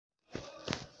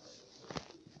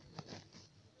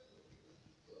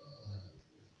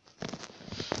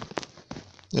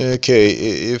Okay,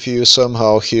 if you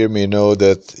somehow hear me know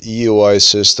that EUI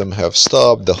system have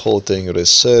stopped, the whole thing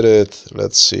reset it.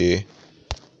 Let's see.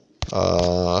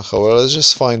 However, let's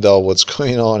just find out what's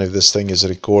going on, if this thing is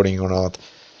recording or not.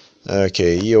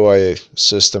 Okay, EUI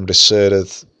system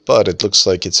resetted, but it looks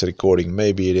like it's recording.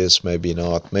 Maybe it is, maybe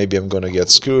not. Maybe I'm gonna get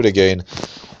screwed again,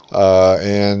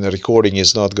 and recording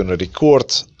is not gonna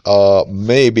record.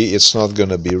 Maybe it's not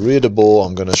gonna be readable.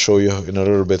 I'm gonna show you in a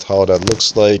little bit how that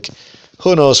looks like.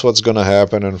 Who knows what's gonna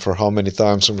happen and for how many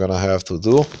times I'm gonna have to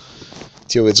do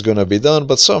till it's gonna be done,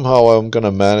 but somehow I'm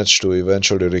gonna manage to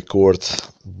eventually record.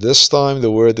 This time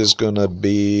the word is gonna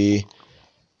be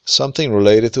something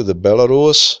related to the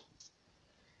Belarus.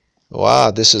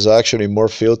 Wow, this is actually more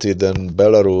filthy than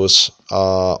Belarus,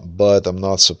 but I'm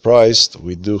not surprised.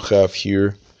 We do have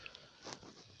here,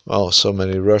 well, so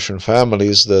many Russian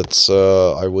families that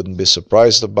I wouldn't be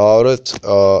surprised about it.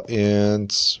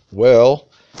 And, well,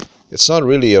 it's not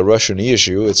really a Russian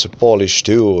issue, it's a Polish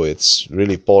too. It's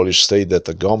really Polish state that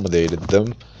accommodated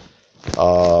them,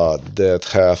 that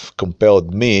have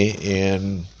compelled me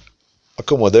in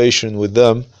accommodation with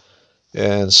them.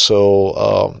 And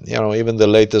so, even the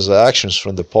latest actions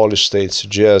from the Polish state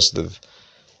suggest that,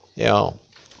 you know,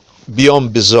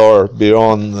 beyond bizarre,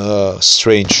 beyond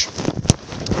strange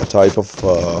type of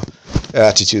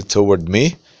attitude toward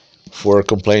me for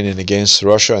complaining against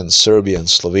Russia and Serbia and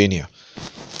Slovenia.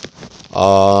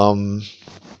 Um,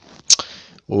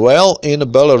 well, in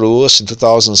Belarus in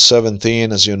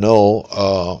 2017, as you know,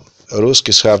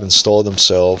 Ruskies have installed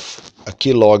themselves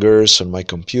keyloggers on my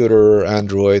computer,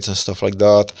 Android, and stuff like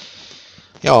that.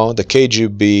 The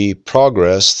KGB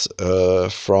progressed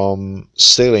from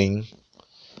stealing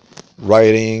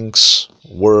writings,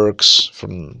 works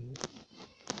from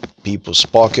people's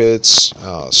pockets,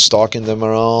 stalking them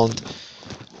around.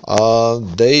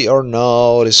 They are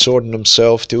now resorting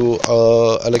themselves to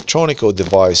electronic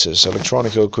devices,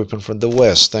 electronic equipment from the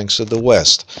West, thanks to the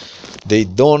West. They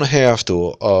don't have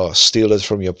to steal it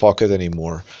from your pocket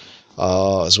anymore.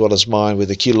 As well as mine with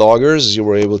the keyloggers, you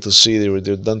were able to see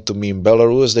they're done to me in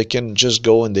Belarus. They can just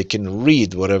go and they can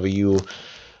read whatever you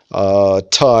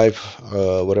type,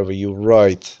 whatever you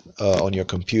write on your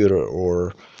computer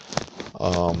or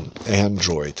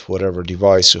Android, whatever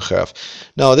device you have.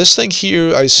 Now this thing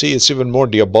here, I see it's even more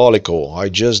diabolical. I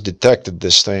just detected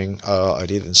this thing. I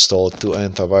did install 2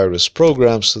 antivirus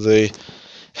programs today,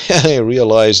 and I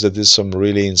realized that there's some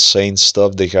really insane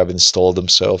stuff they have installed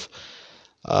themselves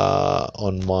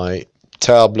on my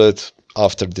tablet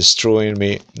after destroying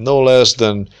me no less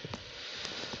than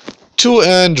 2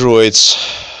 Androids.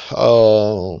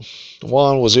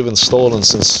 One was even stolen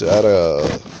since it had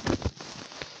a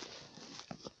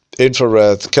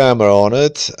infrared camera on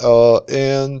it,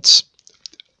 and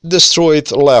destroyed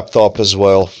a laptop as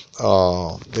well.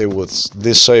 They would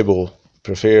disable,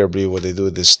 preferably what they do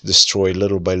is destroy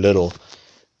little by little.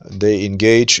 They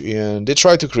engage and they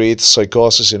try to create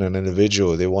psychosis in an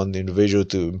individual. They want the individual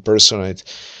to impersonate,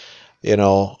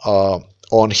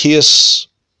 on his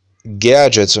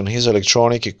gadgets, on his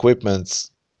electronic equipment.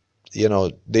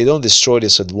 They don't destroy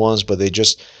this at once, but they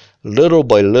just little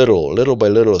by little, little by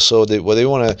little. So what they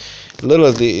want to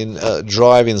literally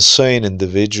drive insane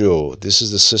individual. This is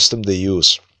the system they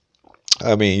use.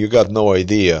 I mean, you got no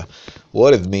idea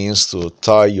what it means to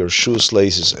tie your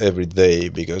shoelaces every day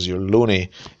because your loony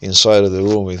inside of the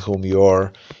room with whom you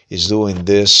are is doing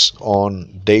this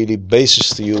on daily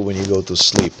basis to you when you go to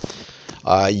sleep.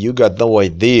 You got no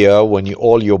idea when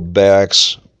all your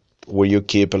bags where you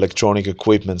keep electronic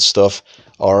equipment stuff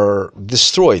are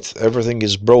destroyed. Everything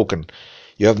is broken.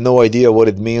 You have no idea what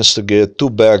it means to get 2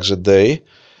 bags a day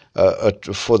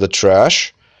for the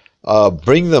trash,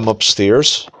 bring them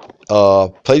upstairs,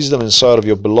 place them inside of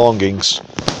your belongings,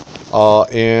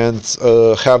 and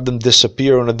have them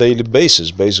disappear on a daily basis,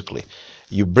 basically.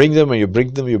 You bring them and you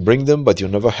bring them, you bring them, but you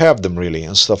never have them really,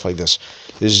 and stuff like this.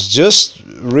 It's just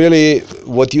really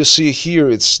what you see here.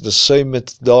 It's the same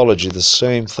methodology, the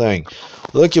same thing.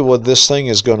 Look at what this thing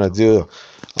is gonna do.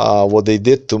 What they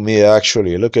did to me,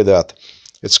 actually. Look at that.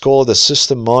 It's called a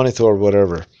system monitor or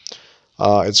whatever.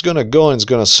 It's gonna go and it's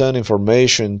gonna send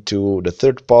information to the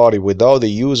third party without the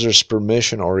user's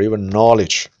permission or even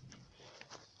knowledge.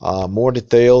 More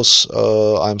details.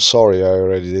 I'm sorry, I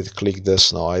already did click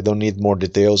this. Now I don't need more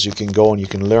details. You can go and you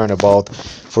can learn about.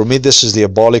 For me, this is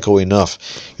diabolical enough.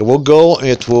 It will go.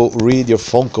 It will read your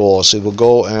phone calls. It will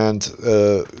go and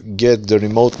get the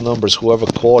remote numbers. Whoever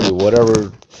called you,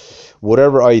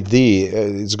 whatever ID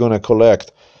it's gonna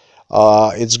collect.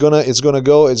 It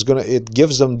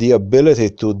gives them the ability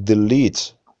to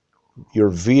delete your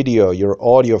video, your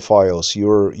audio files,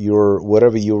 your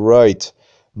whatever you write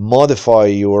modify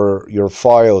your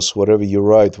files, whatever you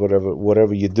write,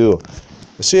 whatever you do.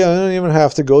 See, I don't even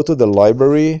have to go to the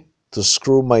library to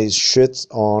screw my shit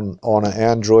on an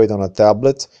Android, on a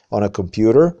tablet, on a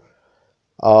computer,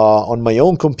 on my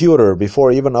own computer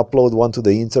before I even upload one to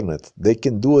the internet. They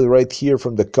can do it right here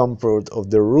from the comfort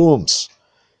of their rooms.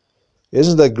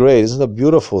 Isn't that great? Isn't that a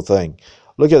beautiful thing?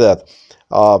 Look at that.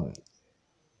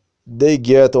 They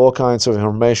get all kinds of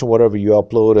information, whatever you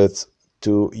upload it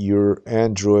to your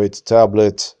Android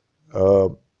tablet.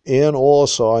 And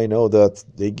also, I know that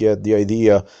they get the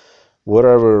idea.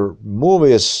 Whatever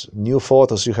movies, new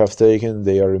photos you have taken,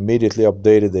 they are immediately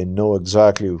updated. They know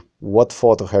exactly what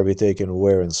photo have you taken,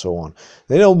 where, and so on.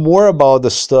 They know more about the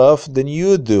stuff than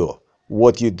you do,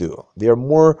 what you do. They are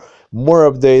more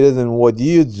updated than what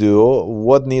you do,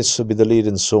 what needs to be deleted,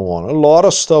 and so on. A lot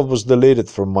of stuff was deleted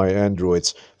from my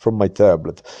Androids, from my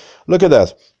tablet. Look at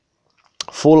that.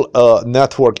 Full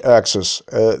network access.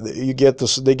 They get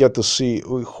to see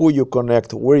who you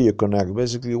connect, where you connect,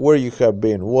 basically where you have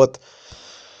been, what.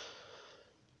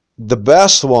 The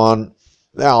best one,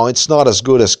 now it's not as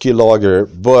good as Keylogger,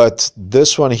 but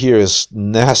this one here is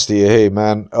nasty. Hey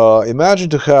man,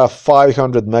 imagine to have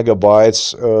 500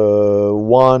 megabytes,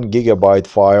 1 gigabyte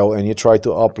file, and you try to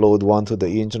upload one to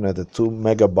the internet at 2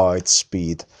 megabyte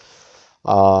speed.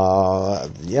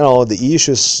 The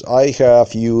issues I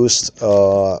have used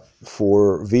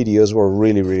for videos were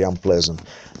really unpleasant.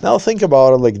 Now think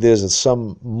about it like this: it's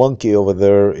some monkey over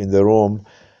there in the room.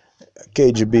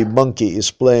 KGB monkey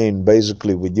is playing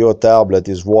basically with your tablet,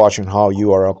 is watching how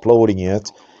you are uploading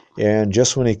it, and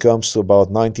just when it comes to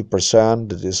about 90%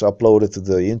 that is uploaded to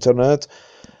the internet,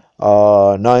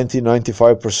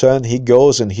 95%, he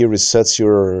goes and he resets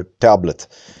your tablet.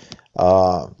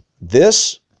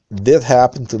 This did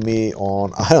happen to me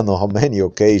on I don't know how many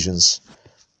occasions.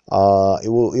 It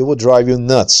will drive you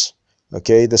nuts.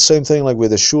 Okay, the same thing like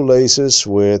with the shoelaces,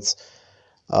 with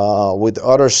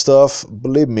other stuff.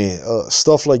 Believe me,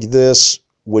 stuff like this,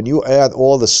 when you add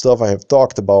all the stuff I have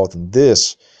talked about in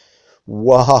this,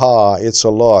 wow, it's a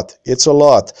lot. It's a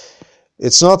lot.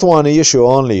 It's not one issue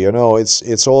only,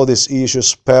 it's all these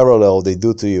issues parallel they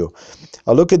do to you.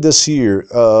 Look at this here.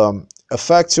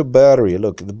 Affects your battery.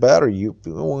 Look, the battery, you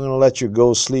want to let you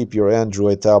go sleep, your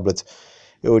Android tablet.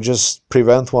 It will just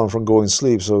prevent one from going to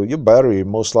sleep. So your battery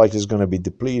most likely is going to be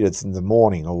depleted in the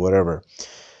morning or whatever.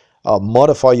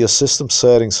 Modify your system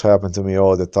settings happen to me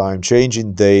all the time.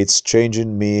 Changing dates,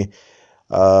 changing me,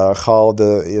 how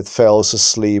it falls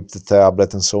asleep, the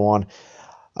tablet, and so on.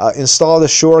 Install the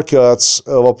shortcuts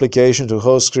of application to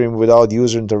host screen without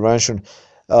user intervention.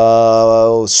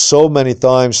 So many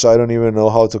times I don't even know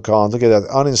how to count. Look at that.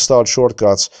 Uninstalled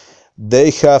shortcuts. They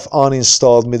have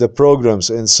uninstalled me the programs,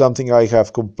 and something I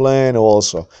have complained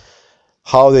also.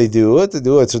 How they do it through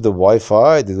the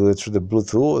Wi-Fi, they do it through the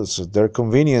Bluetooth. It's their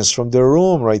convenience from their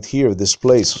room right here. This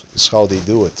place is how they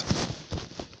do it.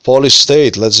 Polish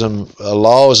state lets them,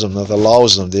 allows them, not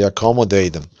allows them. They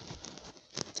accommodate them.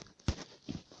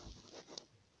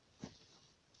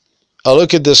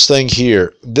 Look at this thing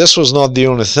here. This was not the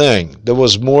only thing. There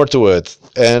was more to it,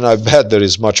 and I bet there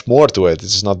is much more to it.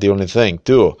 It's not the only thing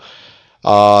too.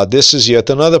 This is yet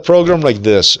another program like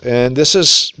this, and this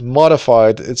is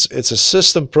modified. It's a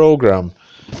system program.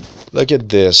 Look at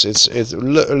this. It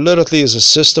literally is a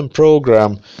system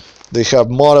program they have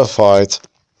modified.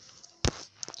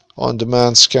 On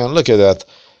demand scan. Look at that.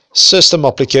 System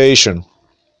application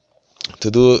to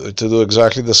do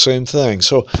exactly the same thing.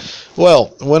 So,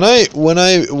 well, when I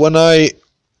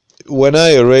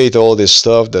rate all this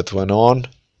stuff that went on,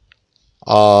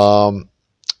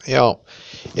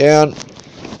 and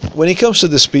when it comes to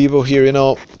these people here,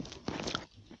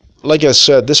 like I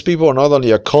said, these people are not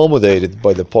only accommodated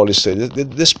by the Polish state,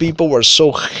 these people were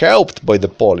so helped by the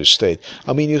Polish state.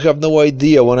 I mean, you have no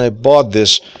idea. When I bought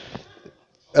this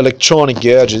electronic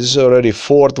gadget, this is already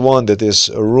fourth one that is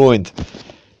ruined.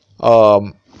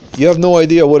 You have no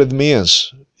idea what it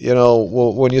means.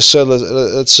 When you said,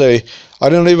 let's say, I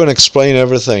don't even explain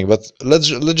everything, but let's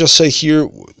just say here,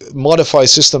 modify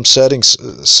system settings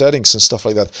and stuff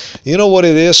like that. You know what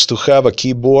it is to have a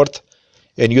keyboard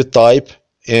and you type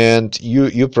and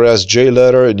you press J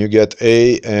letter and you get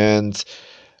A, and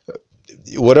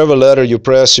whatever letter you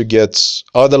press you get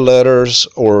other letters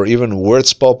or even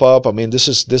words pop up. I mean, this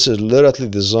is literally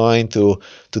designed to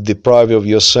deprive you of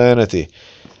your sanity.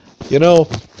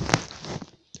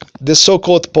 The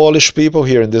so-called Polish people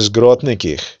here in this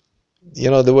Grotniki,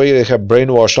 the way they have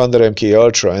brainwashed under MK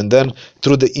Ultra, and then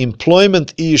through the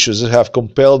employment issues that have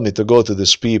compelled me to go to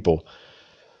these people.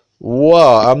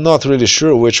 Wow, I'm not really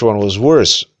sure which one was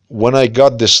worse. When I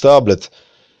got this tablet,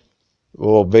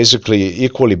 well, basically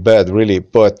equally bad, really.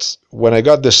 But when I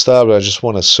got this tablet, I just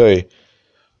want to say,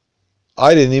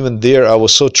 I didn't even dare, I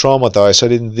was so traumatized, I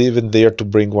didn't even dare to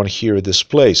bring one here at this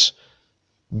place.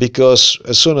 Because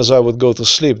as soon as I would go to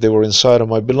sleep, they were inside of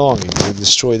my belongings. They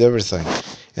destroyed everything.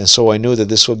 And so I knew that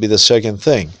this would be the second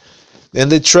thing. And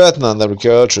they threatened on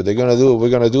agriculture, we're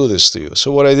gonna do this to you.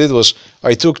 So what I did was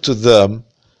I took to them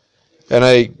and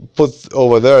I put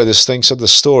over there these things at the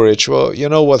storage. Well, you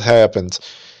know what happened?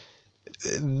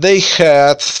 They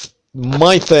had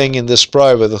my thing in this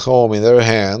private home in their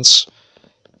hands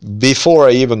before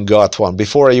I even got one,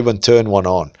 before I even turned one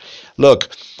on.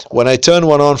 Look, when I turn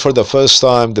one on for the first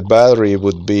time, the battery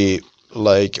would be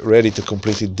like ready to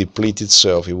completely deplete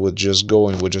itself. It would just go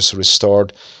and would just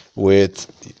restart with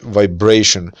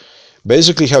vibration.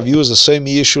 Basically have used the same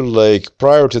issue like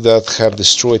prior to that have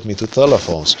destroyed me to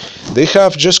telephones. They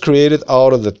have just created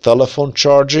out of the telephone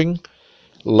charging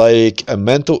like a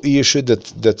mental issue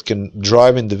that can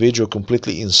drive individual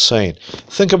completely insane.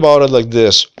 Think about it like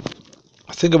this.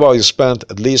 Think about you spend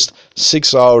at least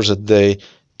 6 hours a day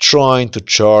trying to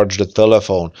charge the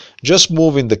telephone, just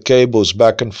moving the cables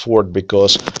back and forth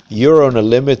because you're on a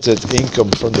limited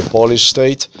income from the Polish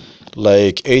state,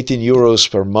 like 18 euros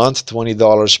per month,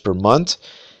 $20 per month,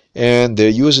 and they're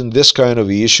using this kind of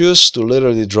issues to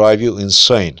literally drive you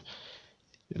insane.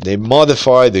 They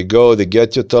modify, they go, they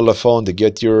get your telephone, they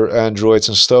get your Androids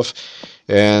and stuff,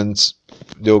 and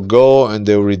they'll go and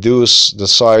they'll reduce the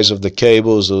size of the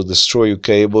cables, they'll destroy your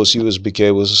cables, USB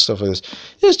cables and stuff like this.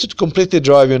 Just to completely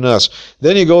drive you nuts.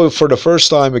 Then you go for the first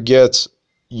time, it gets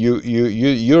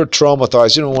you're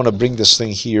traumatized. You don't want to bring this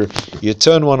thing here. You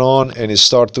turn one on and it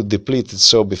starts to deplete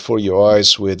itself before your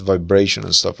eyes with vibration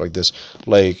and stuff like this,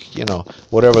 like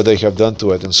whatever they have done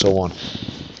to it and so on.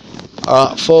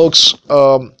 Folks,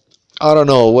 I don't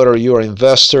know whether you're an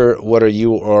investor, whether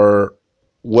you are,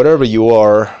 whatever you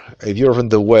are, if you're in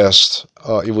the West,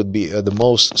 it would be the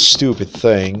most stupid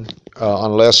thing,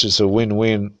 unless it's a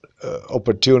win-win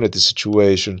opportunity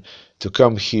situation, to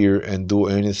come here and do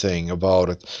anything about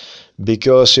it.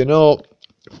 Because,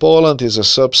 Poland is a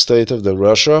sub-state of the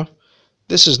Russia.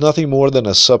 This is nothing more than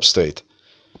a sub-state.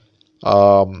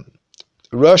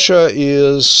 Russia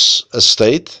is a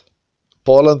state.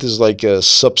 Poland is like a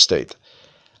sub-state.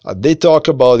 They talk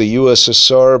about the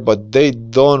USSR, but they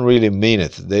don't really mean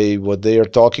it. What they are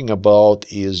talking about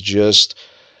is just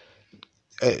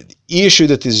an issue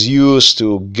that is used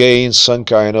to gain some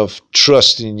kind of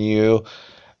trust in you.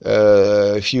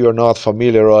 If you are not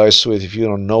familiarized with, if you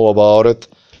don't know about it,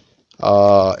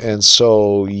 and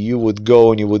so you would go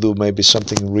and you would do maybe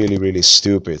something really, really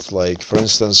stupid. Like, for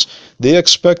instance, they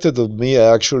expected of me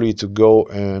actually to go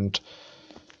and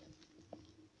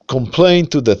complain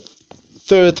to the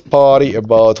third party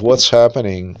about what's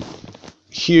happening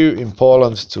here in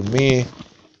Poland to me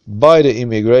by the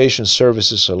immigration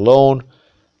services alone,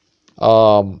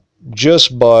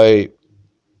 just by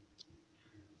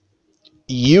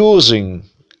using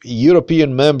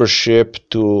European membership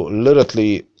to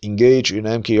literally engage in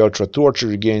MK Ultra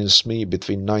torture against me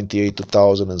between 98 to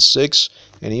 2006,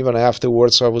 and even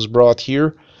afterwards I was brought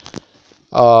here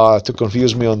to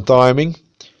confuse me on timing.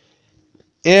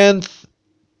 And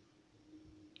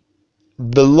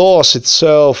the laws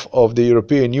itself of the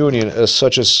European Union, as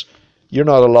such as you're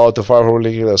not allowed to file for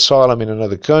legal asylum in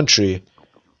another country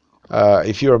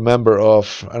if you're a member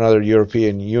of another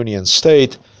European Union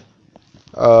state,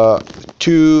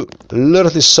 to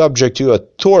literally subject you a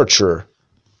torture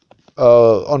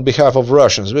on behalf of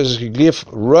Russians. Basically, give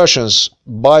Russians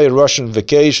buy Russian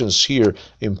vacations here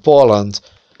in Poland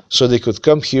so they could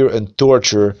come here and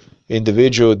torture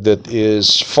individual that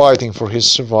is fighting for his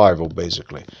survival,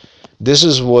 basically. This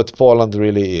is what Poland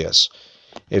really is.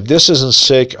 If this isn't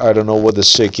sick, I don't know what the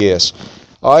sick is.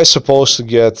 I supposed to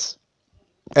get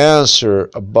answer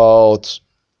about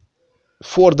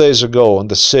 4 days ago on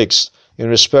the 6th in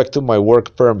respect to my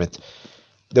work permit.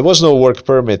 There was no work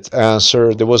permit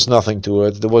answer. There was nothing to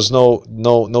it. There was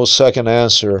no second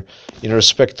answer in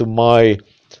respect to my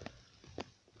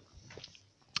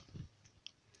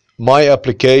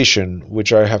application,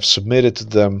 which I have submitted to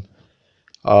them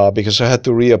because I had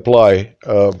to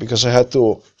reapply, because I had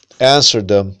to answer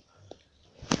them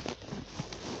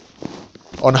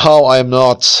on how I'm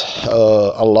not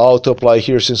allowed to apply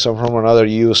here since I'm from another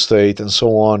EU state and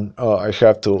so on. I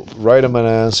have to write them an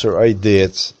answer. I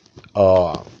did.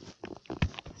 The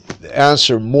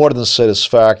answer, more than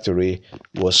satisfactory,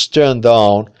 was turned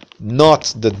down.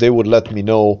 Not that they would let me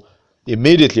know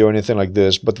immediately or anything like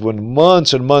this, but when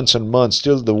months and months and months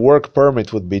till the work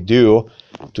permit would be due,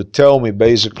 to tell me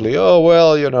basically, oh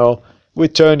well, we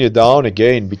turn you down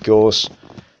again because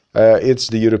It's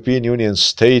the European Union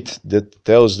state that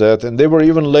tells that, and they were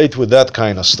even late with that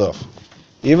kind of stuff.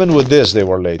 Even with this, they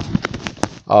were late.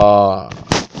 Uh,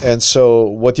 and so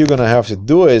what you're going to have to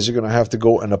do is you're going to have to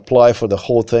go and apply for the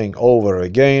whole thing over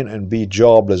again and be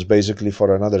jobless basically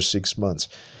for another 6 months.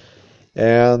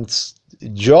 And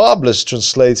jobless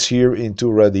translates here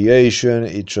into radiation.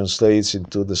 It translates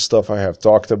into the stuff I have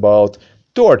talked about,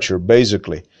 torture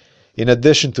basically. In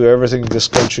addition to everything this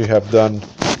country have done,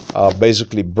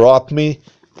 basically brought me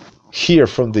here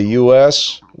from the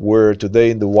US, where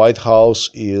today in the White House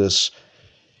is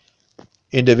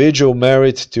individual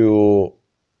married to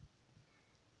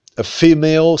a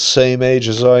female same age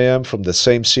as I am, from the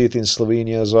same city in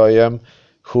Slovenia as I am,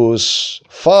 whose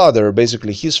father,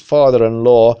 basically his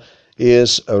father-in-law,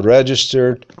 is a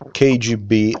registered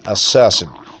KGB assassin.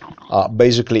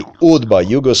 Basically UDBA,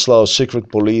 Yugoslav secret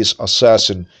police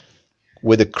assassin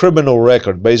with a criminal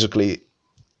record. Basically,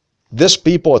 these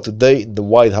people are today in the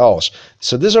White House.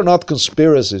 So these are not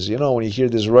conspiracies. You know, when you hear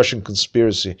this Russian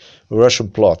conspiracy, Russian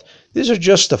plot, these are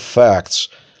just the facts.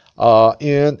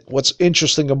 And what's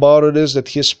interesting about it is that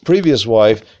his previous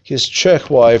wife, his Czech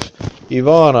wife,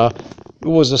 Ivana, it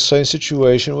was the same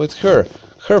situation with her.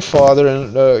 Her father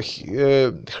and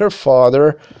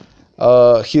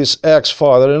his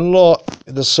ex-father-in-law,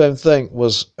 the same thing,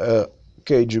 was a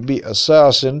KGB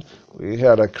assassin. We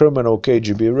had a criminal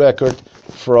KGB record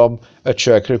from a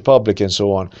Czech Republic and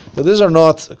so on. But these are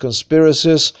not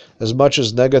conspiracies as much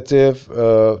as negative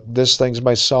these things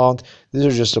might sound. These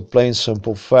are just a plain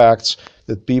simple facts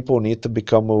that people need to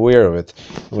become aware of it.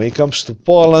 When it comes to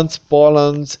Poland,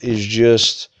 Poland is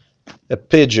just a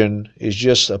pigeon, is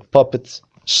just a puppet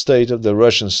state of the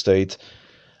Russian state.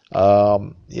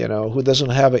 Who doesn't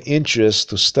have an interest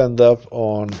to stand up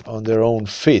on their own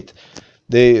feet.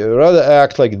 They rather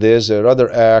act like this, they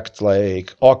rather act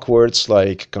like awkward,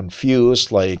 like confused,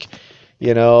 like,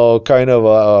 kind of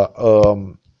a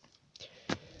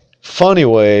funny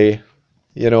way,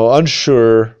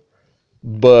 unsure,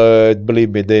 but believe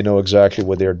me, they know exactly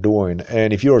what they're doing.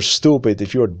 And if you're stupid,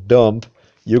 if you're dumb,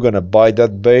 you're going to buy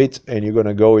that bait and you're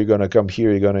going to come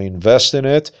here, you're going to invest in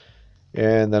it.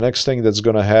 And the next thing that's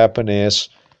going to happen is,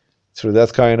 through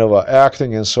that kind of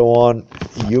acting and so on,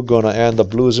 you're going to end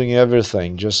up losing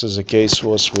everything, just as the case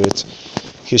was with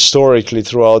historically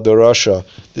throughout the Russia.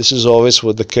 This is always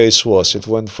what the case was. It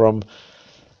went from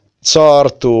Tsar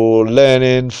to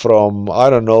Lenin, from I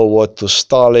don't know what to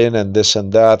Stalin and this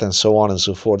and that and so on and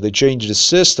so forth. They changed the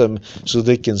system so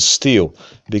they can steal,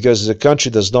 because the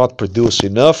country does not produce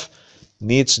enough,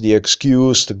 needs the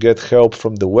excuse to get help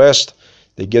from the West.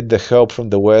 They get the help from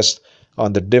the West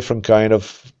under different kind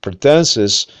of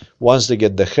pretenses. Once they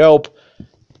get the help,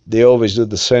 they always do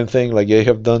the same thing like they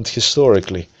have done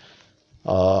historically.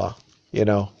 And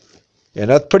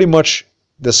that pretty much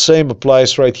the same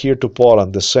applies right here to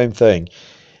Poland, the same thing.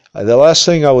 The last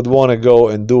thing I would want to go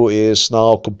and do is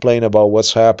now complain about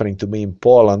what's happening to me in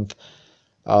Poland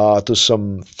to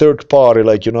some third party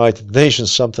like United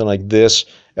Nations, something like this,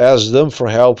 ask them for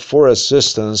help, for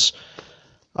assistance,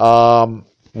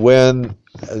 when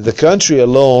the country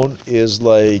alone is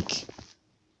like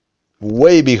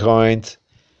way behind.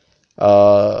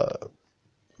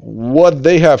 What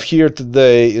they have here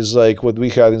today is like what we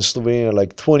had in Slovenia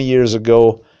like 20 years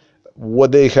ago.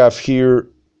 What they have here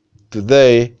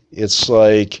today, it's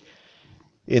like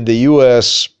in the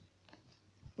US,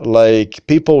 like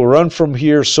people run from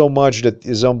here so much that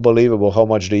is unbelievable how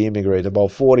much they immigrate. About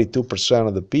 42%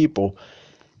 of the people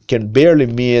can barely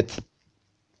meet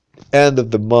end of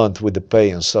the month with the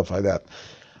pay and stuff like that.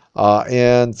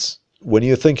 And when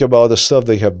you think about the stuff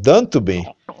they have done to me,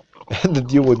 and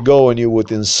that you would go and you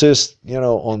would insist,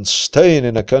 on staying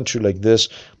in a country like this,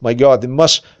 my God, it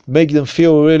must make them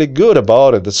feel really good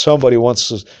about it, that somebody wants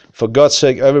to, for God's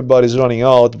sake, everybody's running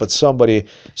out, but somebody,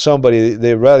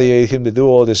 they radiate him to do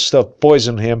all this stuff,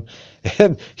 poison him,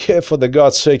 and yeah, for the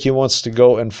God's sake, he wants to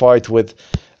go and fight with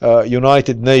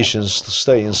United Nations to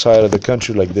stay inside of the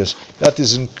country like this.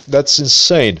 That's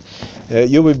insane.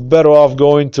 You would be better off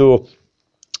going to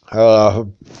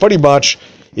pretty much,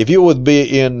 if you would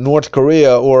be in North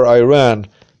Korea or Iran,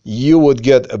 you would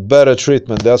get a better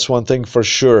treatment. That's one thing for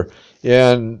sure.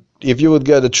 And if you would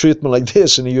get a treatment like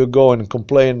this and you go and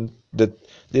complain that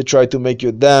they try to make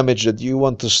you damage, that you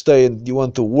want to stay and you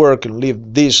want to work and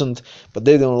live decent, but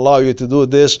they don't allow you to do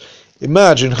this,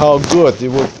 imagine how good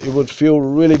it would feel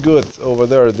really good over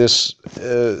there, this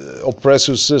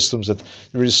oppressive systems, that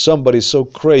there is somebody so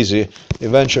crazy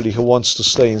eventually who wants to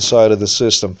stay inside of the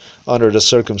system under the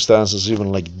circumstances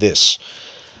even like this.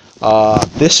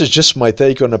 This is just my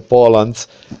take on Poland.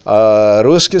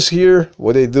 Ruskies here,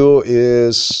 what they do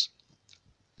is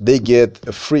they get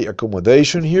a free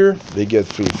accommodation here, they get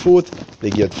free food, they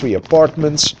get free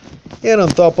apartments, and on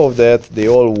top of that, they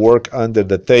all work under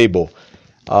the table.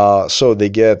 So they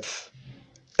get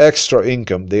extra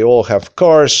income. They all have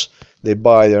cars, they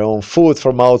buy their own food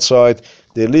from outside,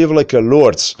 they live like a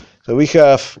lords. So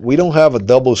we don't have a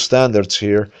double standards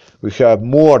here. We have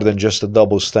more than just a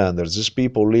double standards. These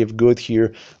people live good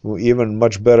here, even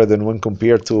much better than when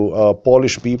compared to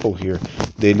Polish people here.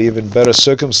 They live in better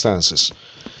circumstances.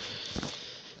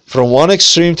 From one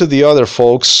extreme to the other,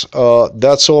 folks,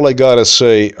 that's all I gotta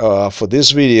say for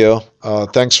this video.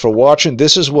 Thanks for watching.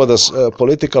 This is what a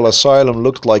political asylum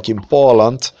looked like in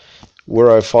Poland,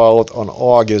 where I filed on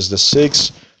August the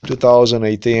 6th,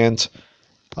 2018.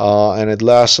 And it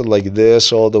lasted like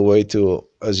this all the way to,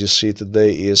 as you see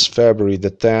today, is February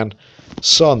the 10th,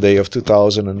 Sunday of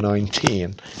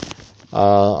 2019.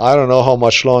 I don't know how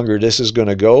much longer this is going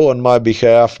to go on my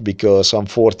behalf because I'm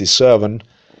 47.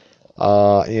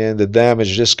 And the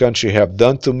damage this country have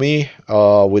done to me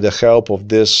with the help of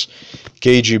this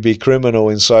KGB criminal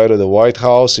inside of the White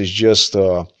House is just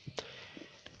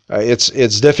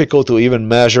it's difficult to even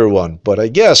measure one. But I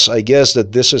guess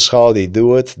that this is how they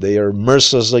do it. They are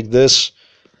merciless like this.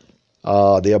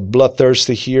 They are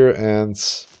bloodthirsty here, and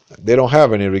they don't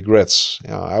have any regrets.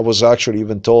 I was actually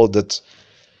even told that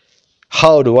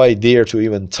how do I dare to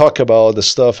even talk about the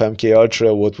stuff MK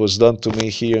Ultra, what was done to me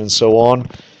here, and so on,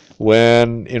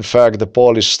 when in fact the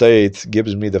Polish state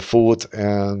gives me the food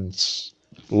and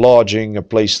lodging, a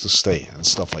place to stay, and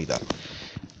stuff like that.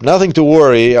 Nothing to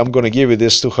worry. I'm going to give you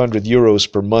this 200 euros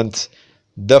per month.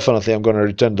 Definitely I'm going to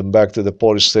return them back to the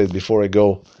Polish state before I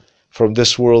go from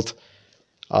this world.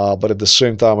 But at the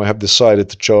same time, I have decided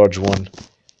to charge one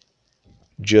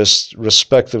just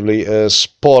respectively as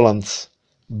Poland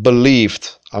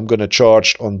believed I'm going to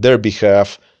charge on their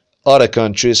behalf other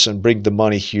countries and bring the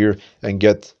money here and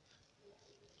get,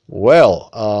 well,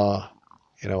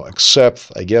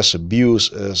 accept, I guess,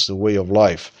 abuse as the way of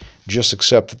life. Just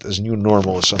accept it as new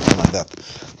normal or something like that.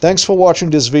 Thanks for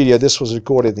watching this video. This was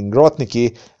recorded in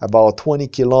Grotniki, about 20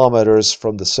 kilometers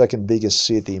from the second biggest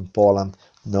city in Poland,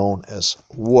 known as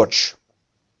Łódź.